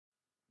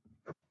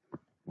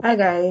Hi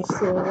guys,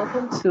 so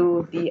welcome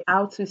to the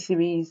How To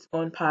series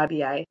on Power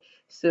BI.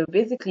 So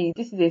basically,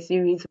 this is a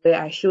series where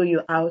I show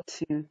you how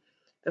to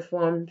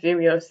perform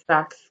various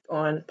tasks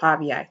on Power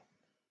BI.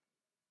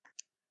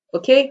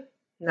 Okay,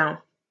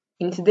 now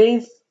in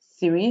today's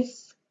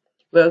series,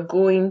 we're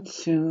going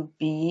to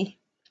be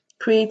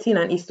creating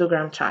an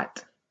histogram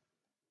chart.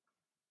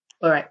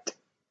 Alright,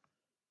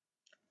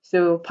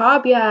 so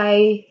Power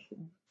BI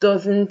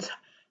doesn't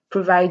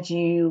provide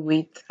you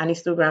with an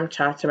histogram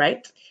chart,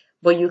 right?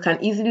 But you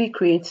can easily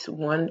create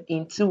one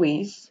in two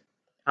ways.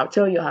 I'll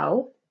tell you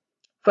how.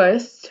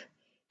 First,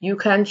 you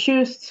can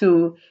choose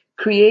to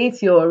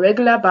create your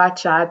regular bar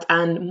chart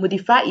and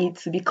modify it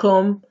to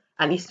become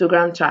an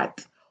histogram chart.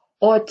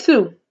 Or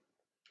two,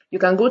 you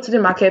can go to the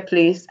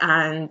marketplace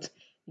and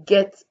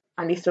get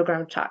an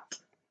histogram chart.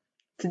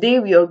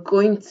 Today, we are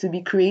going to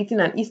be creating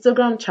an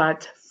histogram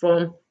chart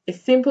from a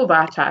simple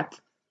bar chart.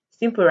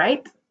 Simple,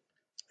 right?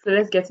 So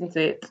let's get into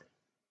it.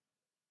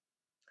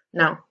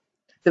 Now,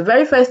 the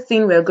very first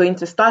thing we're going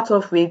to start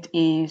off with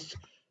is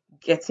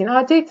getting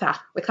our data.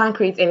 We can't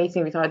create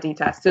anything without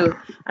data. So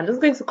I'm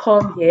just going to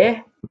come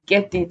here,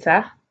 get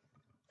data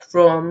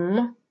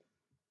from,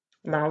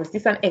 now is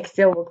this an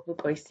Excel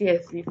workbook or a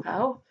CSV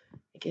file?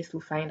 I guess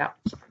we'll find out.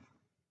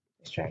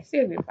 Let's try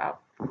CSV file.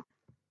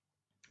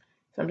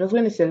 So I'm just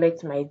going to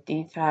select my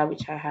data,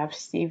 which I have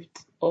saved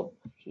up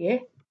here.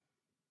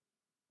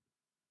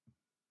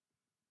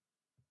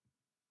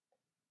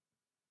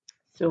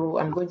 So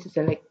I'm going to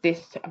select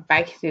this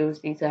bike sales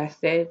data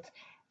set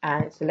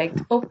and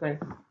select open.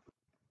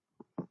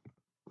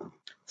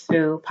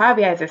 So Power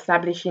BI is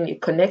establishing a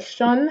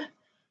connection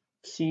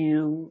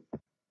to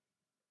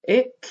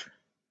it.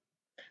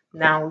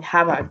 Now we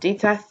have our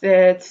data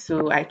set.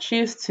 So I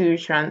choose to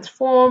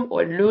transform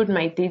or load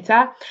my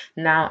data.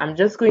 Now I'm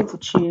just going to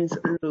choose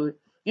load.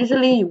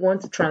 Usually you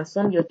want to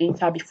transform your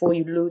data before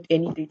you load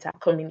any data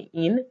coming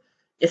in,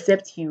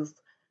 except you've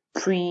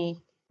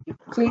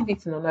cleaned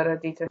it in another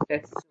data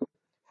set. So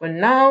for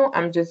now,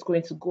 I'm just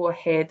going to go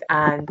ahead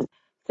and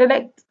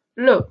select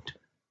load.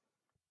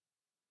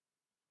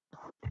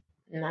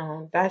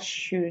 Now that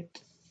should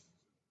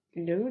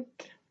load.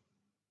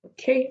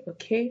 Okay.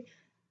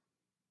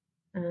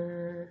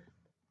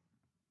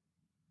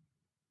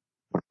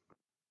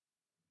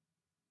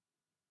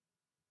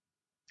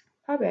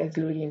 How about is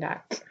loading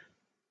that?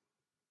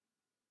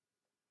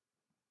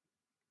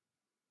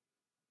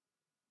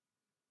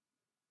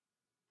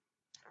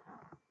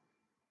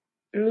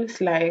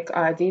 Looks like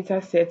our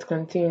data set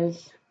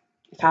contains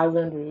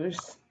 1,000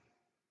 rows.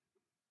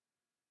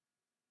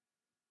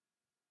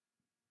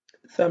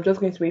 So I'm just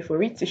going to wait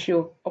for it to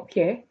show up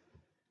here.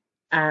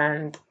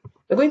 And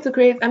we're going to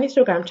create an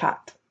histogram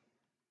chart.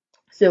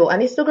 So an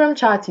histogram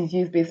chart is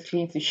used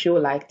basically to show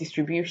like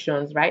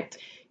distributions, right?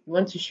 You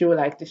want to show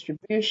like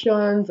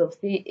distributions of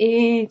say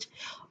age,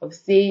 of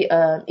say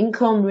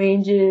income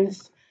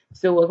ranges.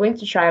 So we're going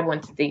to try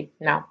one today.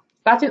 Now,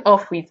 starting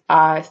off with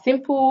our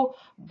simple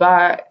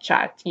bar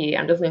chart here,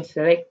 I'm just going to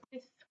select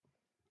this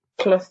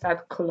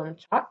clustered column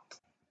chart,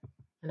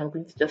 and I'm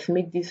going to just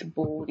make this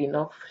bold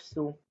enough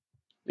so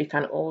we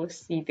can all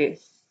see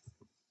this.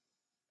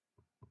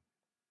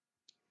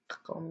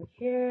 Come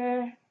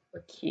here.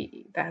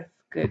 Okay, that's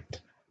good.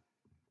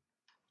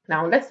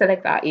 Now let's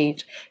select our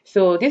age.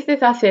 So this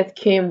data set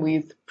came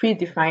with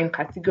predefined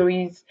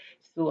categories.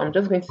 So I'm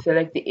just going to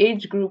select the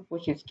age group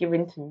which is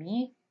given to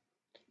me.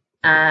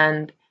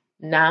 And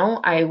now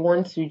I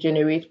want to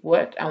generate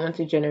what? I want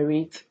to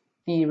generate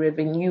the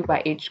revenue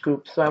by age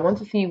group. So I want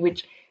to see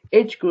which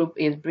age group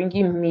is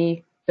bringing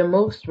me the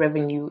most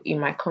revenue in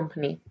my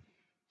company.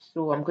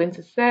 So I'm going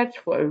to search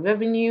for a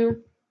revenue,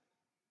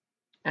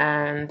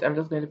 and I'm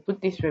just going to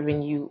put this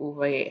revenue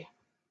over here.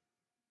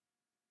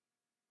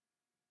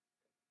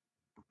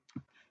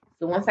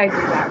 So once I do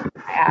that,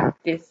 I have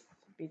this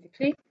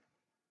basically.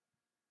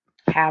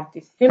 I have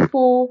this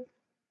simple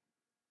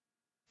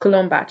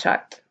column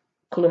chart.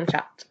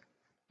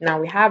 Now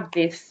we have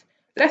this.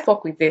 Let's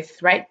work with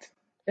this, right?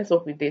 Let's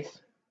work with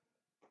this.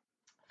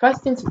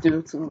 First thing to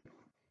do to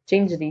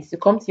change this, to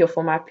come to your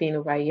format pane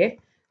over here.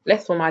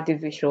 Let's format this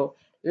visual.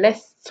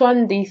 Let's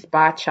turn this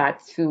bar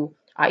chart to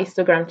our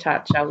histogram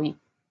chart, shall we?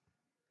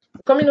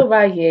 Coming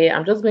over here,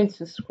 I'm just going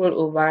to scroll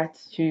over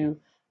to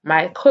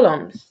my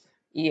columns.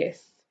 Yes,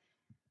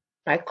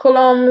 my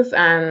columns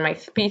and my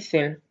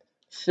spacing.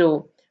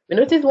 So we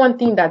notice one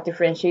thing that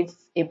differentiates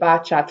a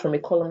bar chart from a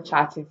column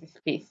chart is the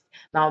space.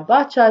 Now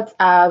bar charts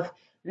have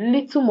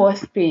little more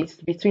space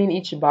between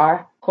each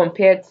bar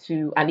compared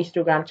to an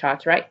histogram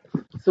chart, right?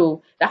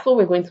 So that's what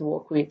we're going to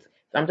work with.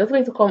 So I'm just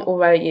going to come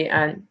over here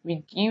and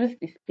reduce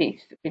the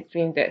space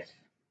between this.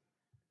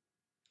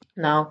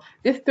 Now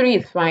this 3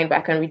 is fine, but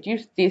I can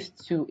reduce this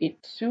to a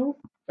 2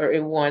 or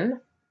a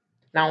 1.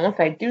 Now once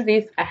I do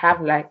this, I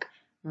have like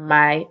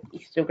my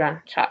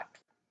histogram chart.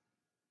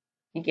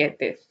 You get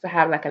this. So I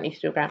have like an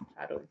histogram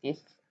chart of this.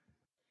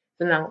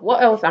 So now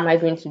what else am I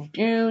going to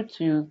do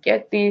to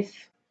get this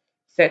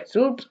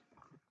settled?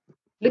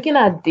 Looking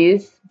at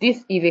this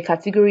is a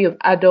category of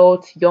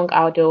adults, young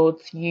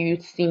adults,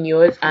 youth,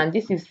 seniors, and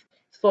this is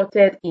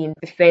sorted in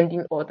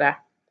descending order.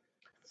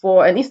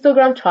 For an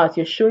histogram chart,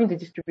 you're showing the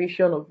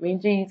distribution of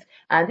ranges,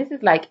 and this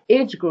is like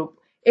age group.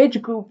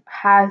 Age group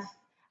has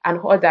an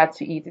order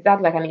to it. It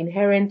has like an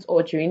inherent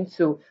ordering.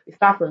 So we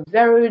start from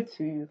 0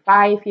 to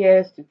 5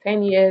 years to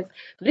 10 years.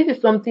 So this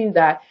is something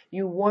that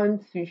you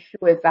want to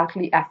show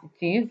exactly as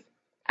it is,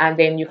 and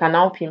then you can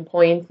now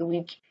pinpoint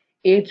which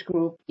age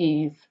group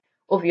is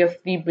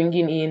obviously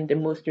bringing in the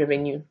most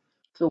revenue.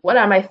 So what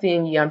am I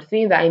saying here? I'm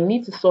saying that I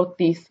need to sort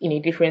this in a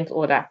different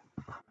order.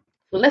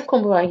 So let's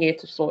come over here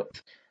to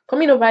sort.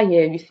 Coming over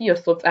here, you see your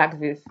sort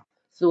axis.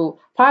 So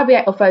Power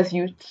BI offers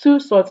you two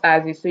sort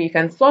axes. So you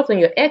can sort on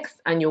your X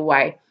and your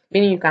Y,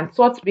 meaning you can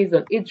sort based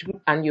on age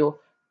group and your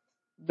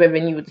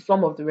revenue, the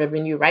sum of the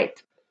revenue,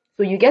 right?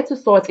 So you get to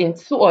sort in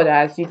two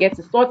orders. You get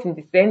to sort in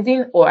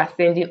descending or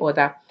ascending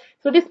order.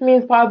 So this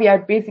means Power BI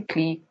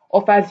basically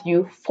offers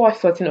you four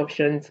sorting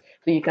options.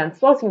 So you can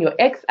sort in your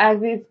X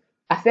axis,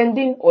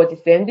 ascending or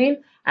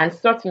descending, and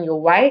sort in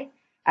your Y,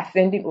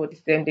 ascending or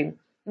descending.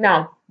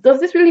 Now, does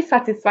this really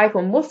satisfy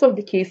for most of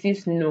the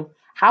cases? No.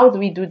 How do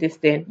we do this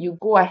then? You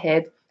go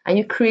ahead and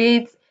you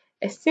create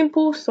a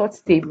simple sort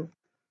table.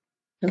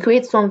 You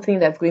create something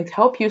that's going to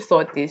help you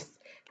sort this.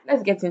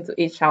 Let's get into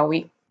it, shall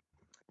we?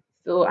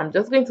 So I'm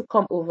just going to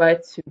come over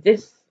to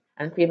this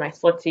and create my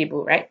sort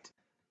table, right?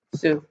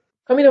 So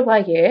coming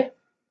over here,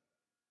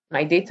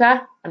 my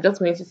data, I'm just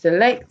going to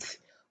select,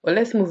 well,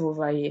 let's move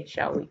over here,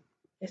 shall we?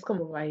 Let's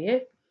come over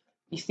here.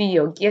 You see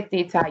your get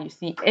data, you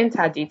see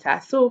enter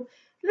data. So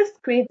let's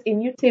create a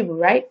new table,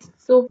 right?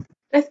 So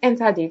let's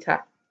enter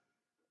data.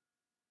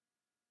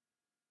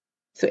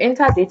 So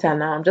enter data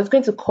now. I'm just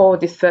going to call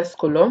this first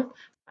column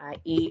my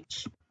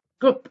age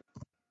group.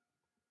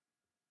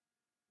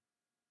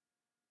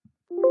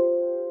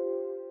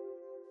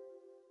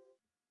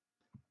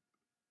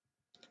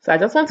 So I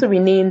just want to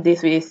rename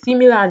this with a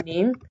similar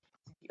name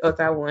to the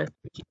other one,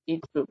 which is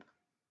age group.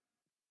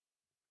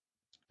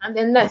 And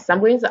then next, I'm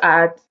going to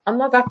add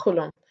another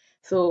column.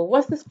 So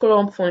what's this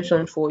column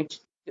function for? It's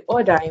the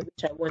order in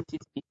which I want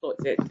it to be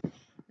sorted.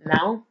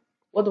 Now,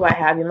 what do I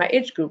have in my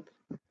age group?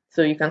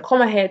 So you can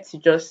come ahead to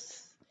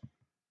just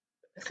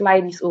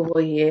slide this over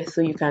here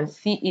so you can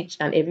see each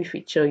and every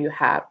feature you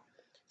have.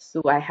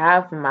 So I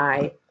have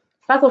my,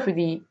 start off with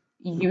the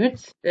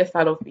youth. Let's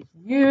start off with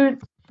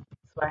youth.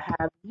 So I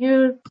have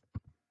youth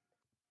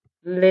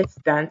less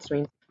than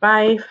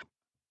 25.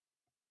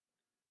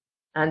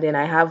 And then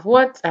I have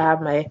what? I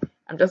have my,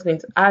 I'm just going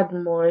to add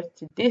more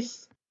to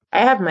this.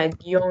 I have my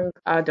young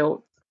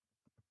adult.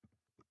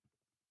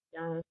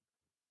 Young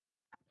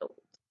adult.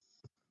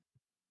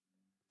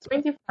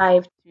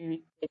 25 to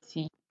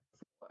 30.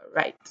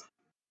 Right.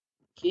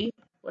 Okay.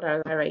 What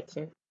are I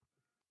writing?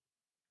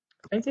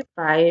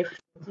 25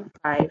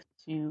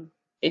 to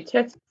a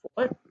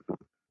 34.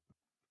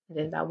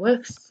 Then that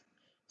works.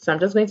 So I'm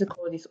just going to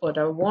call this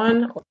order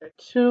 1, order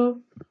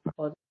 2,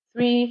 order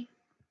 3.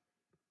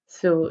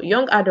 So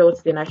young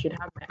adults, then I should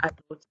have my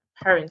adults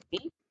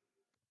currently.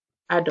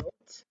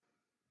 Adults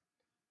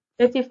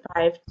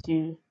 35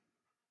 to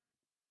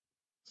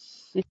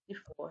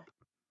 64.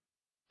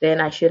 Then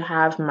I should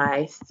have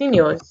my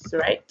seniors,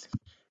 right?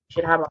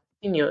 Should have our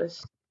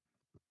seniors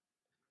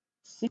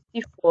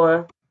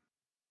 64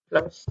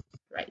 plus,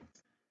 right?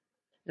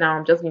 Now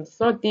I'm just going to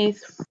sort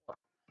this.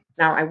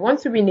 Now I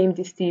want to rename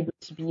this table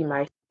to be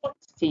my sort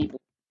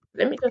table.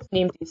 Let me just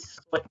name this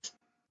sort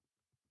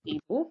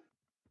table,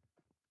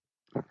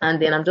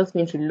 and then I'm just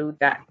going to load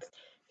that.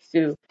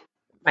 So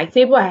my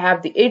table, I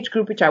have the age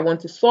group which I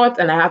want to sort,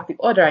 and I have the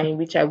order in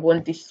which I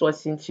want this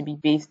sorting to be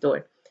based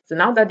on. So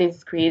now that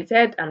it's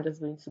created, I'm just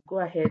going to go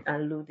ahead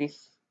and load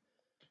this.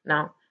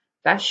 Now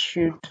that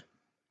should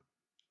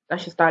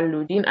start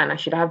loading, and I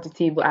should have the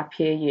table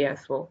appear here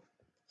as well.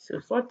 So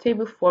sort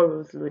table 4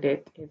 rows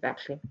loaded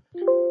exactly.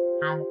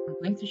 Now I'm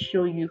going to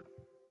show you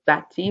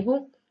that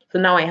table. So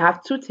now I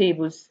have two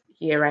tables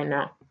here right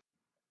now.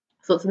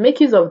 So to make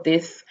use of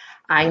this,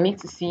 I need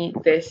to see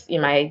this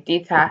in my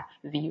data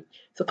view.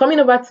 So coming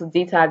over to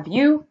data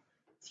view,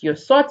 to your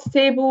sort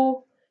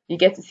table, you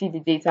get to see the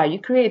data you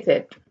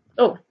created.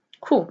 Oh,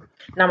 cool.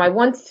 Now I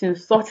want to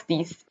sort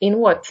this in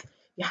what?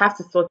 You have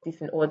to sort this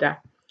in order.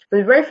 So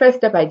the very first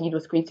step I did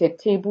was create a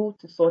table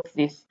to sort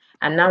this.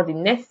 And now the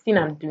next thing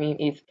I'm doing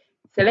is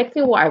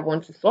selecting what I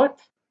want to sort.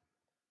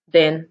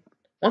 Then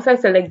once I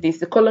select this,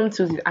 the column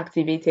 2 is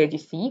activated, you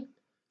see.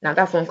 Now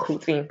that's one cool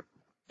thing.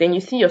 Then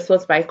you see your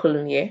sort by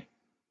column here.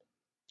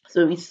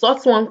 So it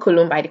sorts one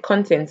column by the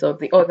contents of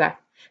the other.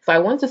 So I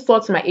want to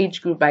sort my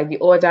age group by the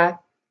order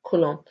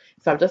column.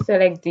 So I'll just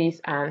select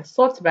this and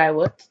sort by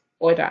what?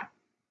 Order.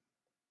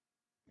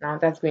 Now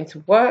that's going to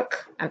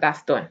work, and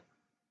that's done.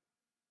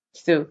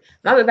 So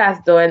now that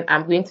that's done,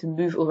 I'm going to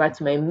move over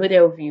to my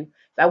model view.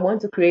 So I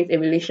want to create a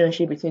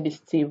relationship between these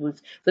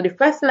tables. So the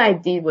first thing I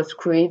did was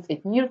create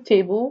a new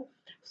table,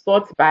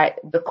 sort by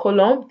the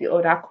column, the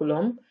order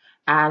column.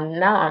 And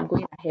now I'm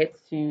going ahead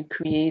to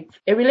create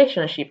a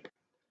relationship.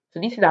 So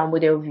this is our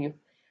model view.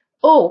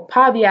 Oh,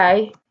 Power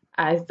BI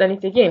has done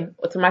it again,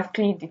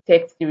 automatically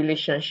detects the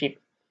relationship.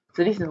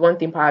 So this is one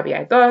thing Power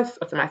BI does,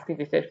 automatically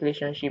detect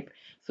relationship.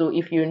 So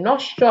if you're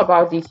not sure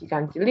about this, you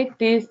can delete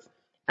this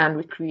and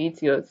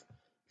recreate yours.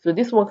 So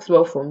this works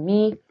well for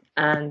me,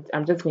 and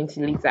I'm just going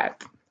to leave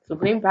that. So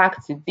going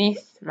back to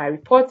this, my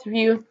report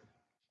view.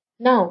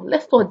 Now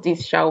let's sort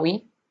this, shall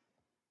we?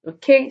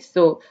 Okay,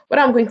 so what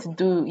I'm going to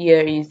do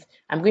here is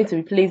I'm going to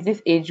replace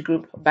this age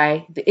group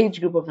by the age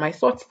group of my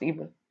sort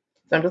table.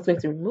 So I'm just going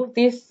to remove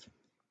this,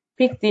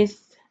 pick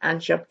this, and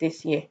drop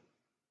this here.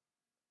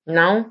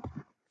 Now,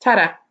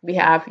 tada, we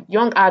have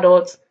young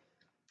adults,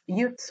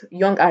 youth,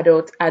 young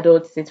adults,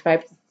 adults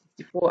 35 to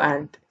 64,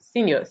 and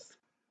seniors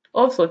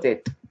all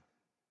sorted.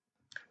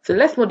 So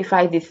let's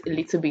modify this a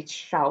little bit,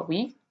 shall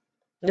we?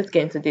 Let's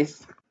get into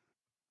this.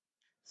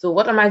 So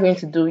what am I going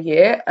to do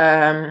here?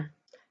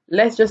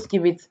 Let's just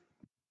give it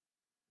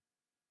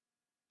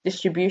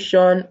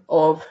distribution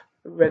of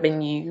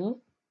revenue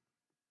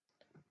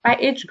by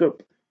age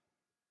group.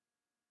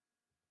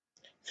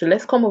 So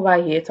let's come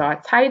over here to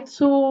our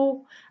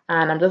title,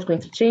 and I'm just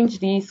going to change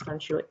this,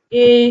 Control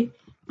A.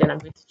 Then I'm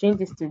going to change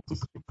this to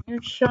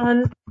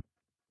distribution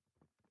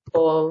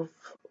of,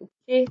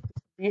 okay,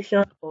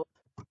 distribution of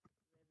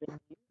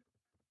revenue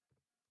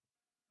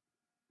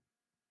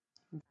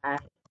by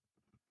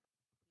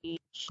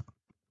age.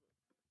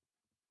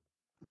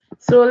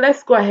 So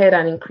let's go ahead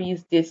and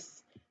increase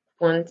this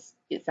font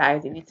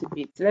size a little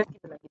bit. Let's give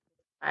it like a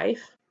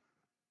 35.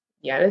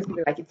 Yeah, let's give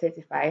it like a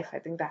 35. I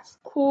think that's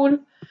cool.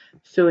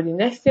 So the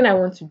next thing I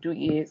want to do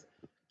is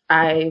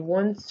I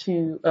want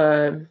to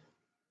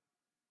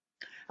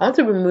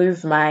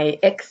remove my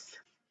X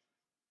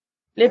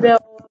labels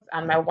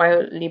and my Y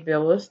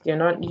labels. They're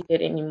not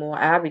needed anymore.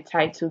 I have a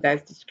title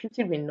that's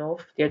descriptive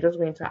enough. They're just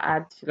going to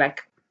add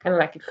like kind of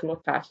like a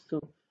clutter. So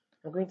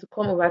I'm going to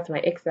come over to my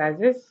X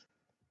axis,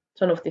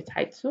 turn off the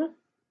title,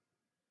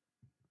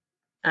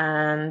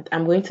 and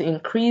I'm going to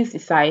increase the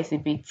size a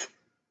bit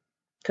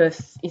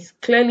because it's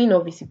clearly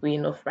not visible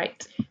enough,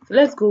 right? So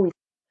let's go with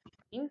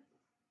 15.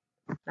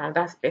 Now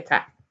that's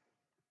better.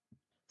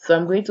 So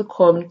I'm going to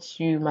come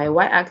to my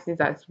y-axis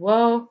as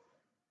well.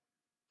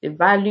 The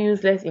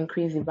values, let's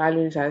increase the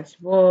values as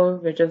well.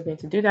 We're just going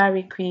to do that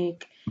real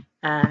quick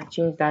and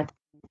change that.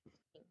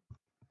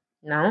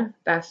 Now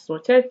that's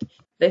sorted.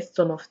 Let's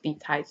turn off the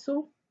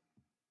title.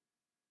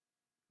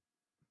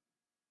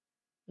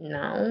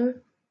 Now,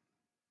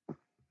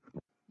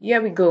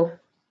 here we go.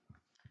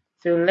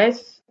 So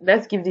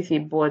let's give this a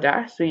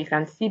border so you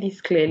can see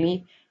this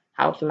clearly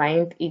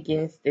outlined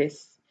against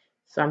this.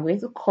 So I'm going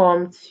to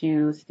come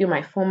to still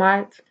my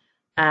format,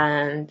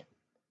 and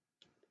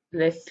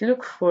let's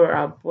look for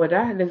our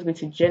border. Let's go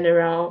to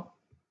general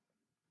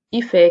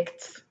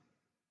effects.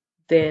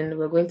 Then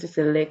we're going to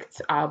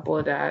select our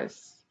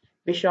borders,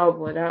 visual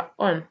border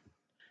on.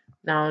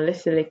 Now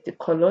let's select the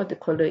color. The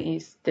color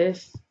is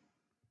this.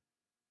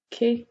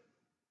 Okay.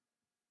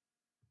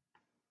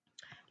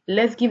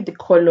 Let's give the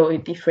color a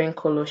different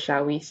color,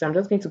 shall we? So I'm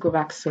just going to go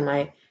back to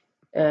my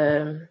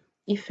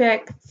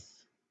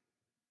effects,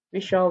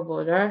 visual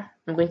border.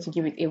 I'm going to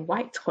give it a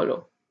white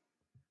color.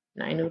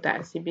 Now I know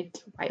that's a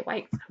bit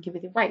white. I'll give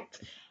it a white.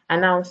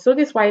 And now, so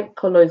this white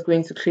color is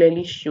going to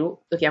clearly show.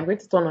 Okay, I'm going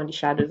to turn on the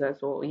shadows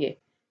as well. Yeah,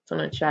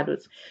 turn on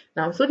shadows.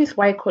 Now, so this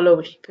white color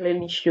will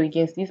clearly show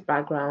against this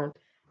background.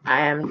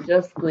 I am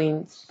just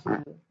going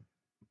to,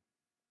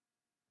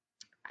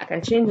 I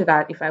can change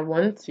that if I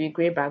want to a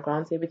gray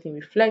background so everything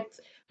reflects,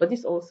 but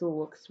this also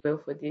works well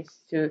for this.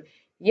 So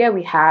here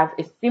we have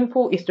a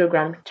simple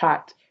histogram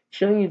chart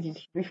showing you the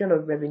distribution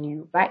of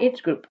revenue by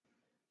age group.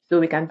 So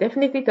we can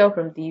definitely tell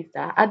from these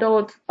that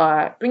adults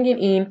are bringing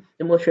in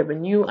the most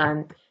revenue,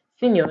 and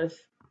seniors,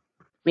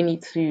 we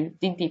need to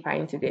dig deeper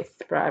into this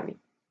probably.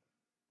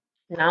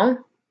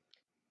 Now,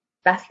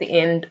 that's the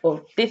end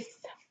of this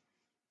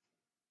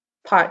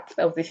part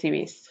of the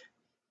series.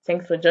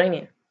 Thanks for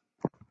joining.